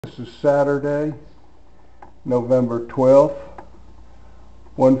This is Saturday, November 12th,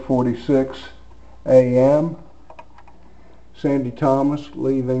 1:46 a.m. Sandy Thomas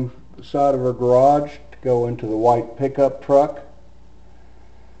leaving the side of her garage to go into the white pickup truck.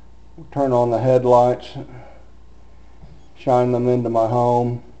 We'll turn on the headlights, shine them into my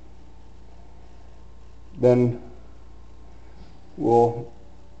home. Then we'll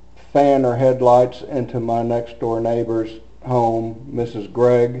fan her headlights into my next door neighbor's home, Mrs.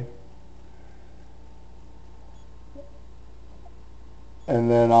 Gregg. And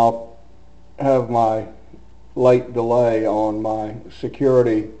then I'll have my light delay on my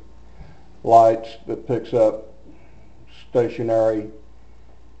security lights that picks up stationary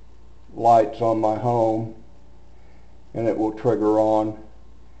lights on my home, and it will trigger on,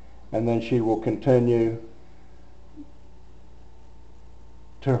 and then she will continue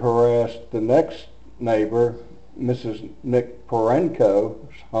to harass the next neighbor, Mrs. Nick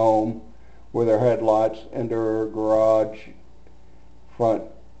Perenko's home, with her headlights into her garage front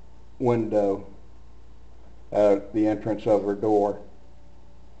window at the entrance of her door.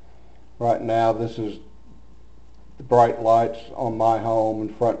 Right now, this is the bright lights on my home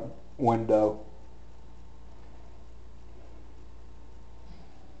and front window.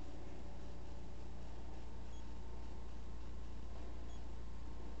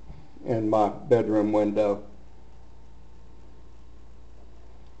 And my bedroom window.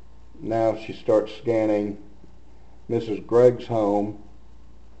 Now she starts scanning Mrs. Gregg's home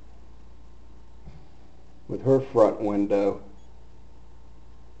with her front window.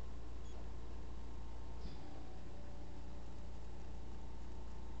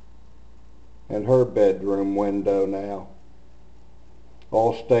 And her bedroom window now.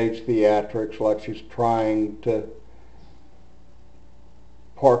 All stage theatrics, like she's trying to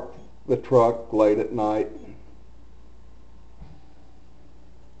park the truck late at night.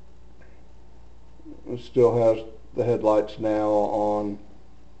 It still has the headlights now on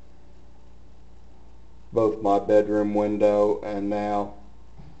both my bedroom window and now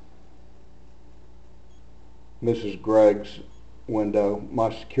Mrs. Gregg's window.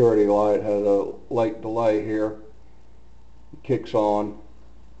 My security light has a light delay here. It kicks on.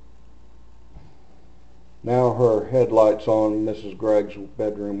 Now her headlights on Mrs. Gregg's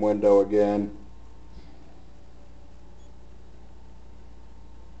bedroom window again.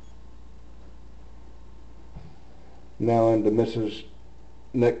 Now into Mrs.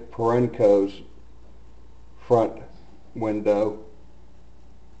 Nick Perenko's front window.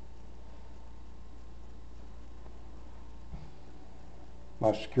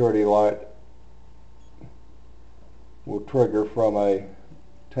 My security light will trigger from a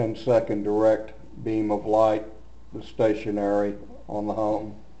 10-second direct beam of light, the stationary on the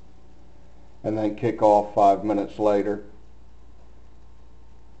home, and then kick off 5 minutes later,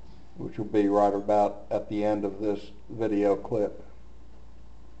 which will be right about at the end of this video clip.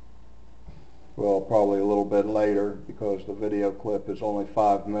 Well, probably a little bit later, because the video clip is only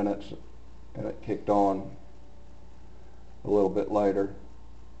 5 minutes and it kicked on a little bit later.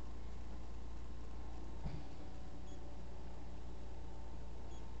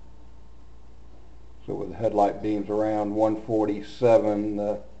 So with the headlight beams around 1:47,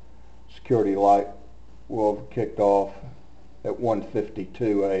 the security light will have kicked off at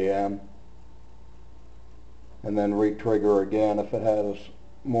 1:52 a.m. and then re-trigger again if it has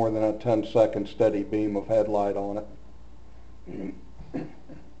more than a 10-second steady beam of headlight on it.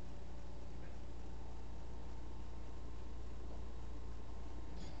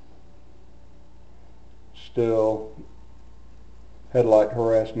 Still headlight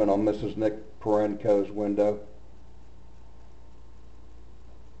harassment on Mrs. Nick Perenko's window.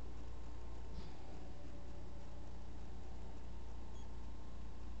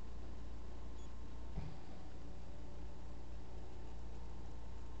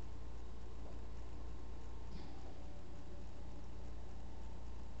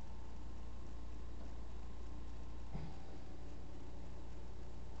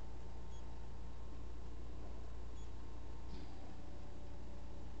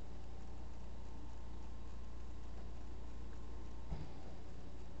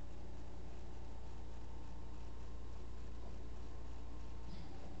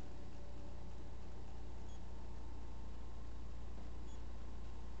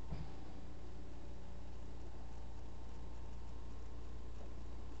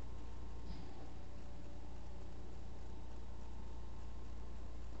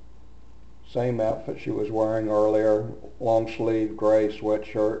 Same outfit she was wearing earlier, long sleeve gray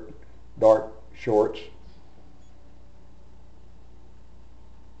sweatshirt, dark shorts.